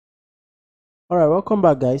All right, welcome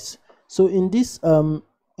back, guys. So in this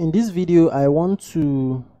video, I want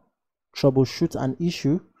to troubleshoot an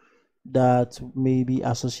issue that may be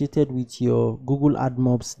associated with your Google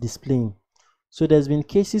Admob's displaying. So there's been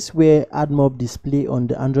cases where Admob display on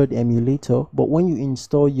the Android emulator, but when you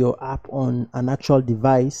install your app on an actual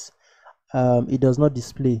device, it does not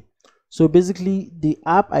display. So basically, the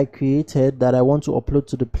app I created that I want to upload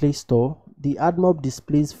to the Play Store, the Admob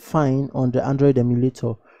displays fine on the Android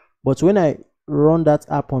emulator, but when I run that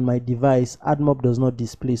app on my device, Admob does not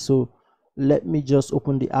display. So let me just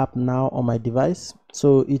open the app now on my device.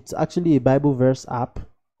 So it's actually a Bible verse app,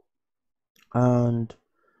 and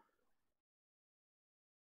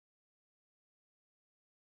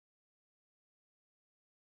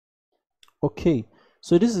okay,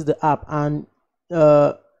 so this is the app, and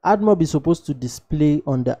Admob is supposed to display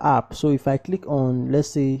on the app. So if I click on, let's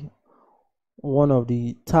say, one of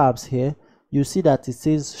the tabs here, you see that it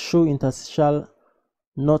says show interstitial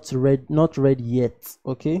not read yet.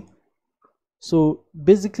 Okay, so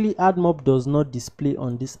basically Admob does not display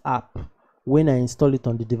on this app when I install it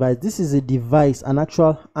on the device. This is a device, an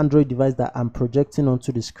actual Android device that I'm projecting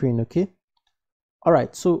onto the screen. Okay, all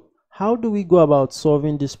right, so how do we go about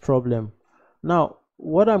solving this problem? Now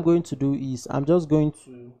what I'm going to do is I'm just going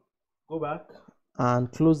to go back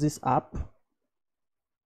and close this app,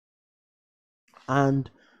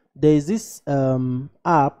 and there is this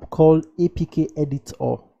app called Apk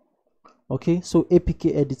Editor. Okay, so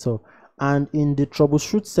Apk Editor, and in the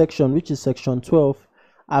troubleshoot section, which is section 12,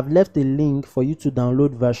 I've left a link for you to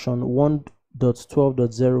download version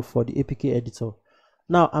 1.12.0 for the Apk Editor.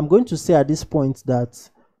 Now I'm going to say at this point that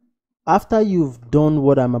after you've done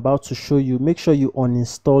what I'm about to show you, make sure you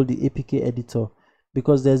uninstall the Apk Editor,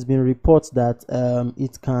 because there's been reports that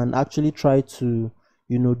it can actually try to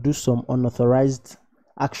do some unauthorized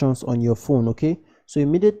actions on your phone. Okay, so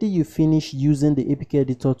immediately you finish using the Apk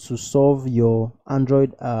Editor to solve your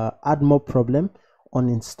Android Admob problem,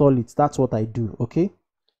 uninstall it. That's what I do. Okay,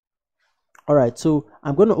 all right, so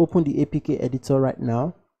I'm going to open the Apk Editor right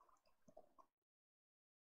now.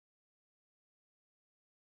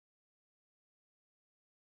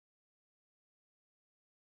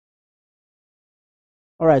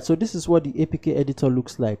 All right, so this is what the Apk Editor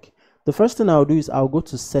looks like. The first thing I'll do is I'll go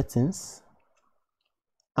to settings,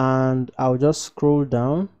 and I'll just scroll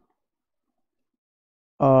down.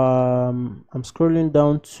 I'm scrolling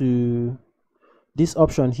down to this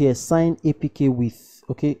option here, sign APK with.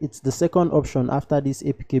 Okay, it's the second option after this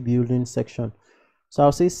APK building section. So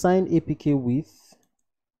I'll say sign APK with,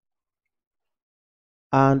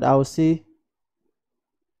 and I'll say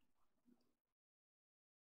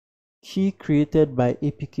key created by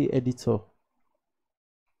Apk Editor.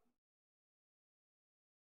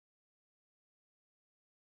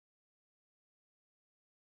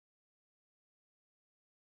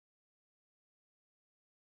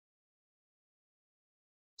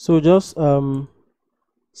 So just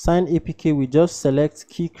sign APK, we just select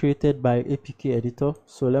key created by Apk Editor.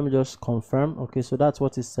 So let me just confirm. Okay, so that's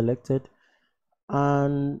what is selected,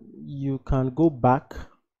 and you can go back.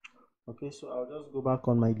 Okay, so I'll just go back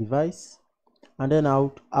on my device, and then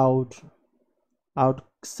I'll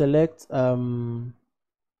select I'll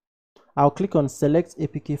click on select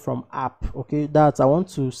APK from app. Okay, that's I want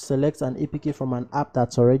to select an APK from an app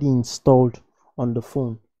that's already installed on the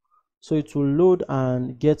phone. So it will load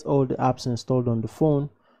and get all the apps installed on the phone.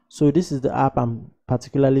 So this is the app I'm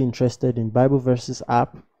particularly interested in, Bible Verses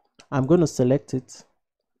app. I'm going to select it.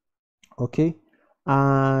 Okay,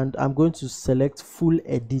 and I'm going to select full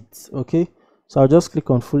edit. Okay, so I'll just click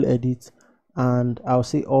on full edit, and I'll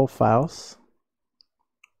say all files,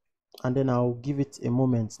 and then I'll give it a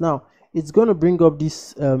moment. Now it's going to bring up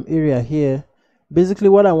this area here. Basically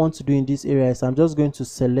what I want to do in this area is I'm just going to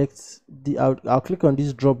select the I'll click on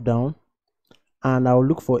this drop down, and I'll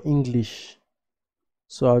look for English.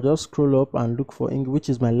 So I'll just scroll up and look for English, which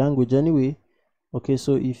is my language anyway. Okay,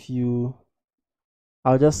 so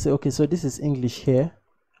I'll just say, okay, so this is English here,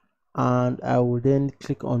 and I will then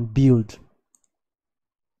click on build.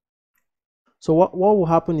 So what will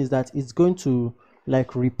happen is that it's going to like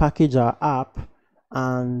repackage our app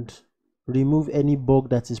and remove any bug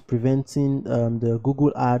that is preventing the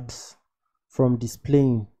Google ads from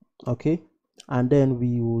displaying. Okay, and then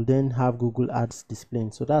we will then have Google ads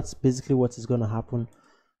displaying. So that's basically what is going to happen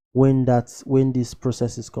when this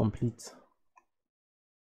process is complete.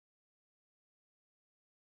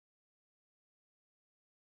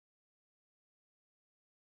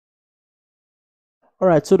 All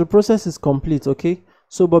right, so the process is complete. Okay,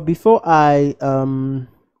 so but before I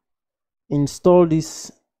install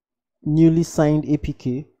this newly signed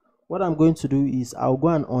APK, what I'm going to do is I'll go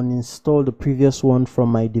and uninstall the previous one from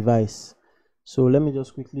my device. So let me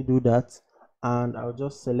just quickly do that, and I'll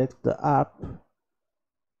just select the app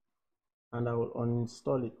and I will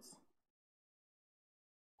uninstall it.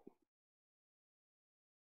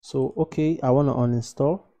 So okay, I want to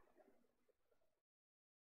uninstall.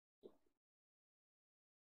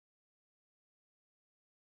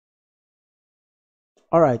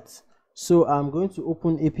 Alright, so I'm going to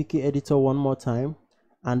open APK Editor one more time,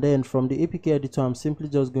 and then from the APK Editor I'm simply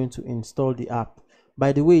just going to install the app.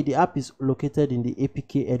 By the way, the app is located in the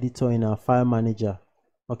APK Editor in our file manager.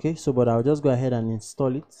 Okay, so but I'll just go ahead and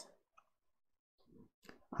install it,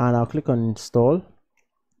 and I'll click on install.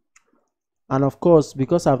 And of course,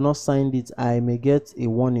 because I've not signed it, I may get a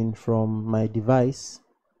warning from my device.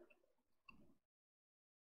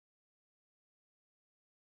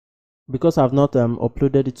 Because I've not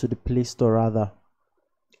uploaded it to the Play Store, rather,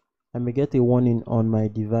 I may get a warning on my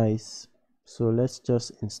device. So let's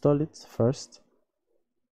just install it first.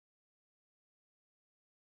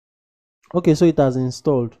 Okay, so it has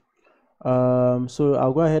installed. So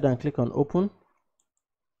I'll go ahead and click on open.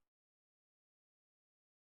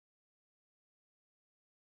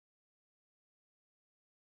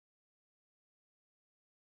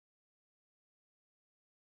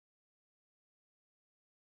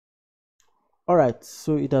 Alright,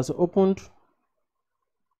 so it has opened.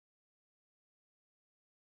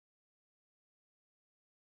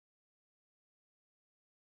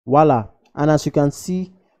 Voila. And as you can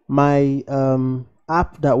see, my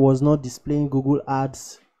app that was not displaying Google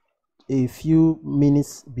ads a few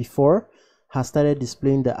minutes before has started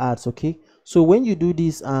displaying the ads. Okay, so when you do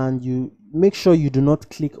this, and you make sure you do not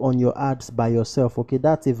click on your ads by yourself, okay,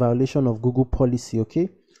 that's a violation of Google policy. Okay,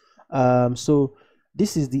 so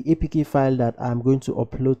this is the APK file that I'm going to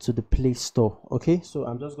upload to the Play Store. Okay, so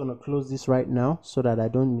I'm just going to close this right now so that I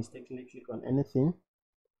don't mistakenly click on anything.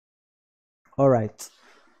 All right,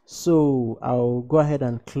 so I'll go ahead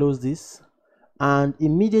and close this, and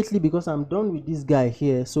immediately, because I'm done with this guy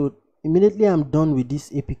here, so immediately I'm done with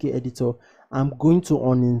this APK editor, I'm going to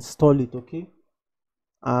uninstall it. Okay,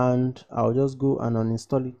 and I'll just go and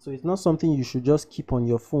uninstall it. So it's not something you should just keep on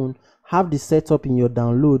your phone. Have the setup in your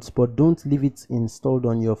downloads, but don't leave it installed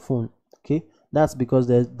on your phone. Okay, that's because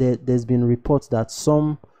there's been reports that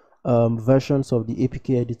some versions of the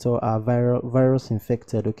APK editor are virus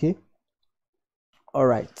infected. Okay, all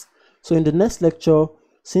right, so in the next lecture,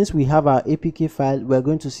 since we have our APK file, we're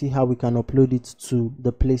going to see how we can upload it to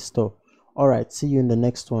the Play Store. All right, see you in the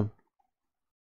next one.